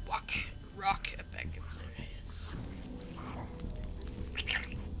of their heads.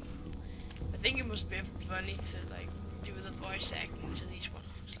 I think it must be funny to like do the voice acting to these ones.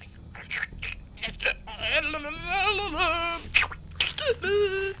 It's like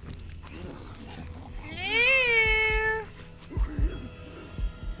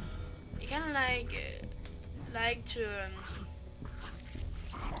you kind of like to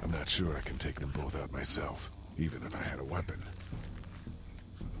I'm not sure I can take them both out myself, even if I had a weapon.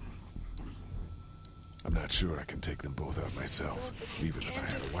 I'm not sure I can take them both out myself, even if I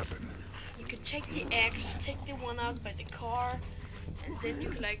had a weapon. You could take the axe, take the one out by the car, and then you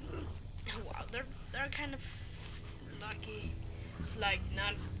could like, wow, they're kind of lucky. It's like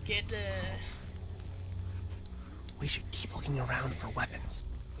not get We should keep looking around for weapons.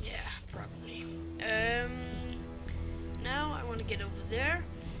 yeah, probably. Now I want to get over there,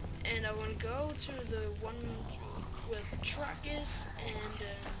 and I want to go to the one where the truck is, and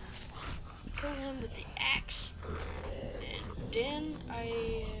kill him with the axe, and then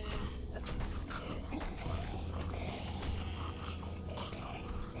I.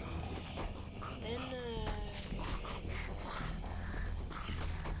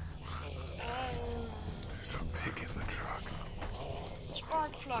 There's a pig in the truck.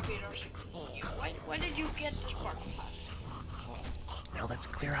 Spark plug it or something. Why did you get the spark plug? Now let's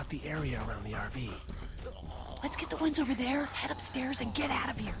clear out the area around the RV. Let's get the ones over there, head upstairs, and get out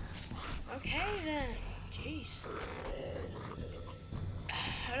of here. Okay then. Jeez.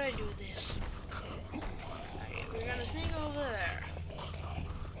 How do I do this? Okay, we're gonna sneak over there.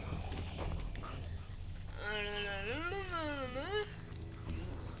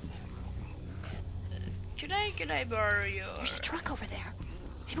 Could I borrow your... There's a truck over there.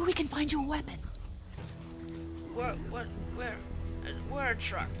 Maybe we can find you a weapon. Where a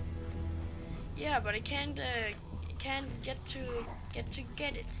truck? Yeah, but I can't get to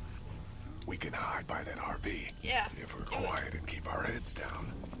get it. We can hide by that RV. Yeah. If we're quiet and keep our heads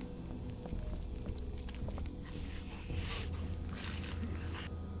down.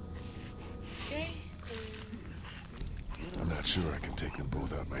 Okay. I'm not sure I can take them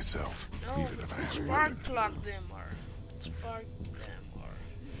both out myself. No, even if I had a spark weapon. plug them or spark them or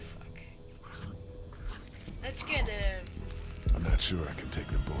fuck. Let's get I'm not sure I can take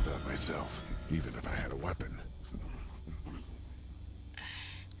them both out myself, even if I had a weapon.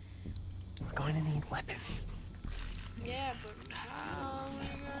 We're going to need weapons. yeah, but how are we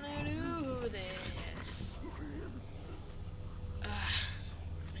gonna do this?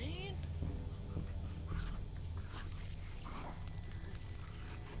 Man.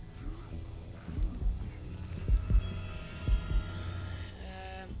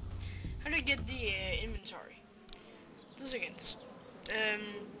 How do I get the inventory? 2 seconds.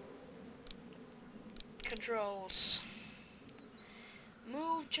 Controls.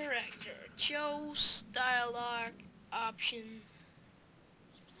 Move character. Choose dialogue option.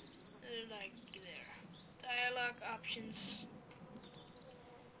 Like there. Dialogue options.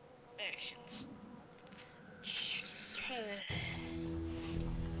 Actions. Come on.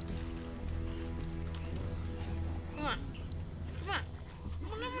 Come on. Come on,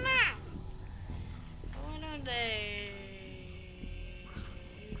 come on now. Why don't they?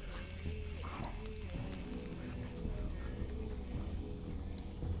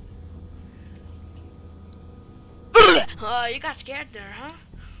 Oh, you got scared there, huh?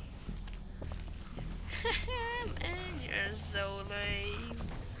 Man, you're so lame.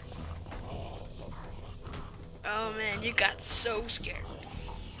 Oh man, you got so scared.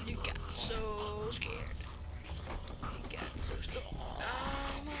 You got so scared. You got so scared.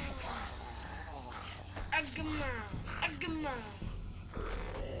 Agumon. Agumon.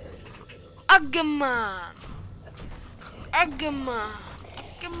 Agumon.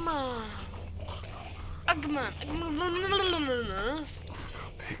 Agumon. Agumon. Agumon. There's a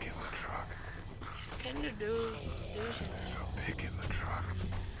pig in the truck. Can you do something? There's a pig in the truck.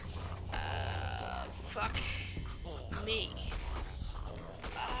 Fuck me.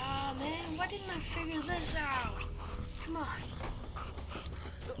 Ah, man, why didn't I figure this out? Come on.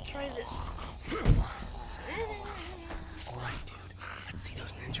 Let's try this. Alright, dude. Let's see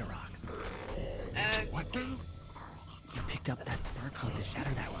those ninja rocks. What? You picked up that spark plug to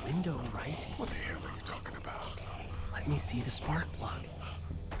shatter that window, right? What the hell are you talking about? Let me see the spark plug.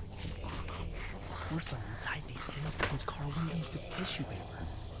 Porcelain inside these things turns car windows to tissue paper.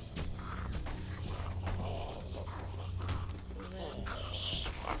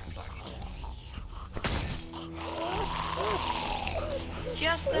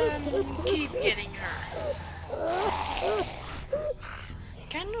 Just keep getting her.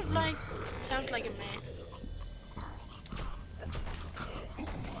 Kind of like, sounds like a man.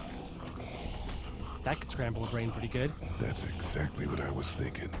 That could scramble a brain pretty good. That's exactly what I was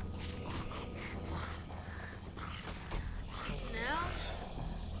thinking. Now,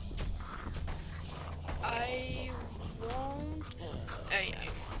 I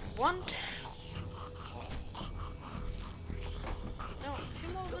want. No,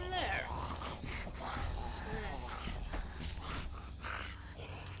 him over there.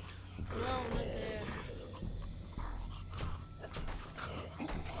 No,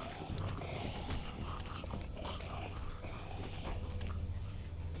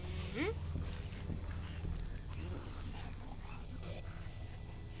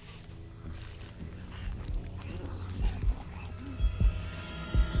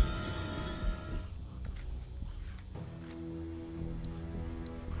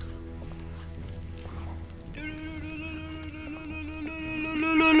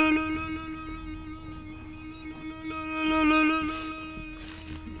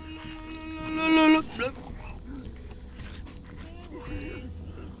 not there.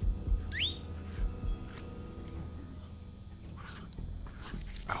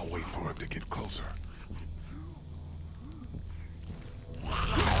 I'll wait for him to get closer.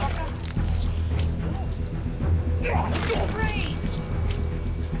 Great!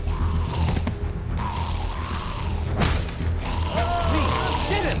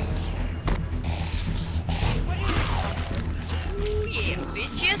 Get him! Ooh, yeah,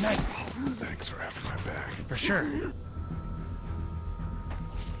 bitches! Nice. Thanks for having my back. For sure.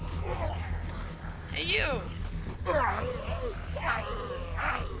 Hey, you!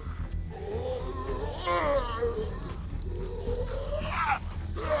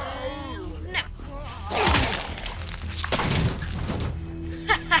 No!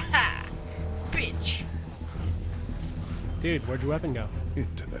 Bitch! Dude, where'd your weapon go?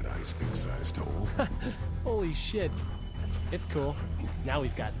 Into that ice-pick-sized hole. Holy shit. It's cool. Now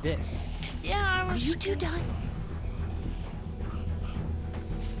we've got this. Yeah, Are you two done?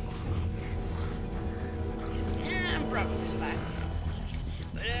 Yeah, I'm probably fine.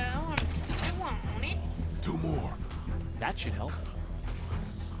 But I want it. 2 more. That should help.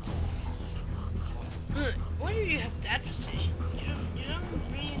 Why do you have that position? You don't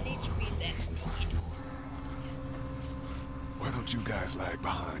really need to be that sneaky. Why don't you guys lag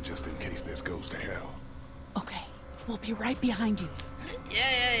behind just in case this goes to hell? Okay, we'll be right behind you.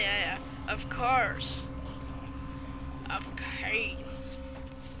 Yeah. Of course. Of course.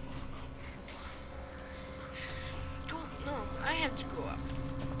 Go, no, I have to go up.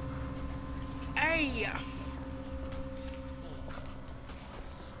 Yeah.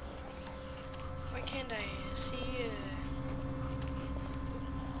 Why can't I see?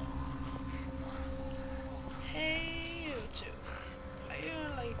 Hey, you two. Are you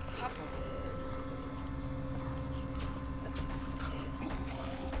like couple?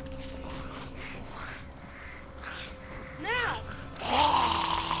 Now.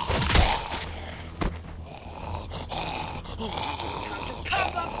 Time to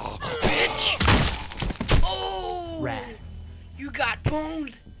pop up, bitch. Oh. Rat. You got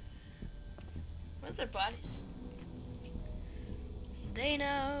pulled. Where's their bodies? They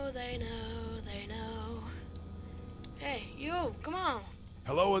know. Hey, you, come on.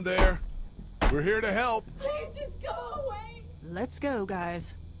 Hello in there. We're here to help. Please just go away. Let's go,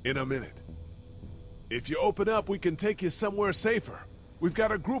 guys. In a minute. If you open up, we can take you somewhere safer. We've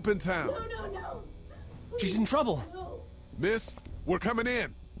got a group in town. No. She's in trouble. No. Miss, we're coming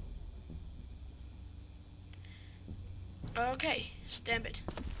in. Okay, stamp it.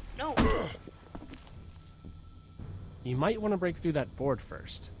 No. You might want to break through that board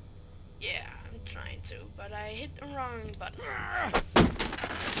first. Yeah, I'm trying to, but I hit the wrong button.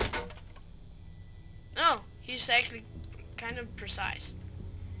 No, he's actually kind of precise.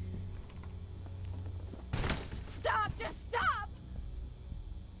 Stop! Just stop!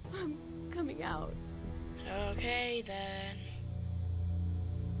 I'm coming out. Okay, then.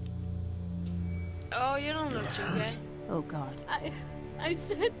 Oh, you don't look too good. Oh, God. I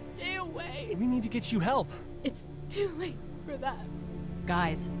said stay away. We need to get you help. It's too late for that.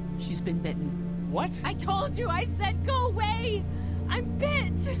 Guys, she's been bitten. What? I told you, I said go away! I'm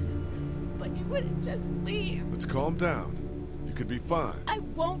bit! But you wouldn't just leave. Let's calm down. You could be fine. I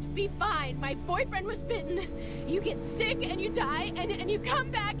won't be fine. My boyfriend was bitten. You get sick and you die, and you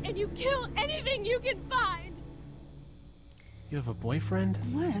come back and you kill anything you can find. You have a boyfriend?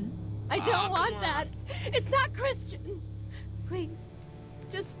 When? I don't want that. It's not Christian. Please,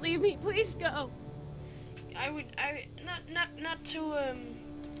 just leave me. Please go. Not to,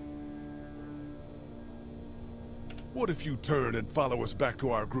 What if you turn and follow us back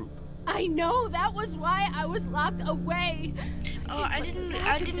to our group? I know, that was why I was locked away. Oh, I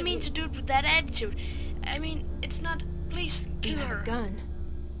didn't mean to do it with that attitude. I mean, it's not, please, kill You have her. a gun.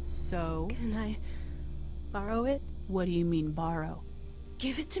 So? Can I borrow it? What do you mean, borrow?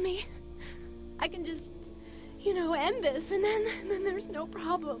 Give it to me. I can just, end this, and then there's no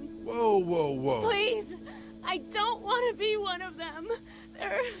problem. Whoa. Please, I don't want to be one of them.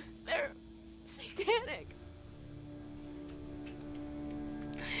 They're satanic.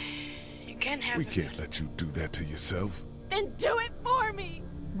 You can't have We it. can't let you do that to yourself. Then do it for me.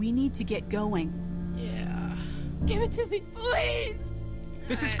 We need to get going. Yeah. Give it to me, please.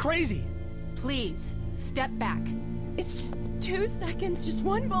 This is crazy. Please, step back. It's just 2 seconds, just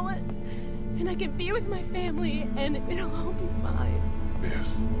one bullet, and I can be with my family, and it'll all be fine.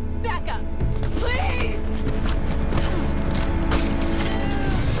 Miss. Back up, please!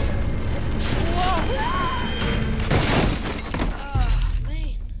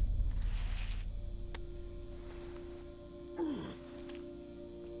 Man.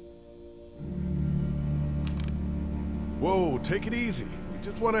 Whoa, take it easy. We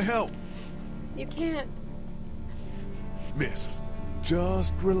just want to help. You can't. Miss,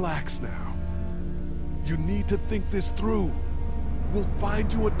 just relax now. You need to think this through. We'll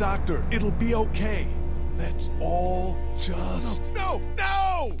find you a doctor. It'll be okay. Let's all just... No!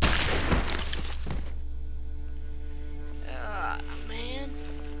 Man.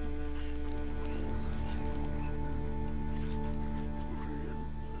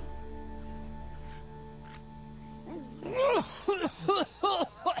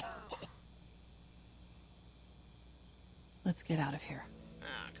 Let's get out of here.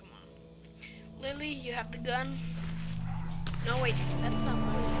 Come on. Lily, you have the gun? No, wait. That's not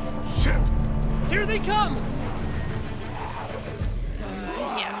mine. Shit! Here they come!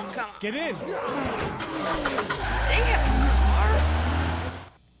 Yeah, come on. Get in! They have a car?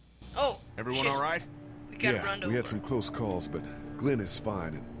 Oh, Everyone shit. all right? We got run over. We had some close calls, but Glenn is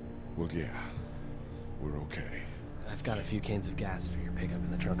fine, and, well, yeah, we're okay. I've got a few cans of gas for your pickup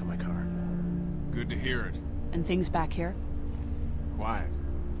in the trunk of my car. Good to hear it. And things back here? Quiet.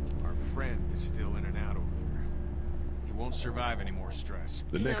 Our friend is still in and out over there. He won't survive any more stress.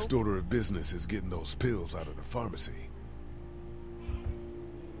 The next order of business is getting those pills out of the pharmacy.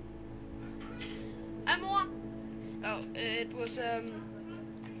 Mor? Oh, it was,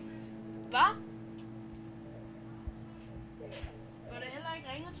 Hvad? Var det heller ikke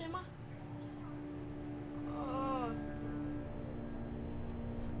ringer til mig?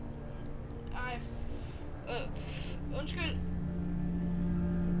 Undskyld.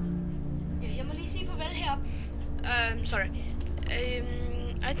 Jeg må lige sige farvel heroppe. Sorry.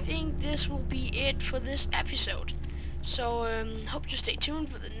 I think this will be it for this episode. So, hope you stay tuned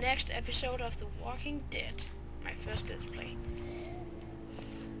for the next episode of The Walking Dead. My first Let's Play.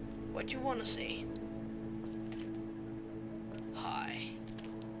 What you wanna say? Hi.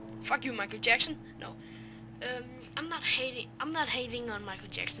 Fuck you, Michael Jackson. No. I'm not hating on Michael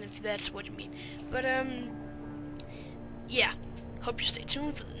Jackson, if that's what you mean. But, yeah. Hope you stay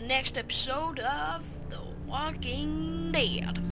tuned for the next episode of The Walking Dead.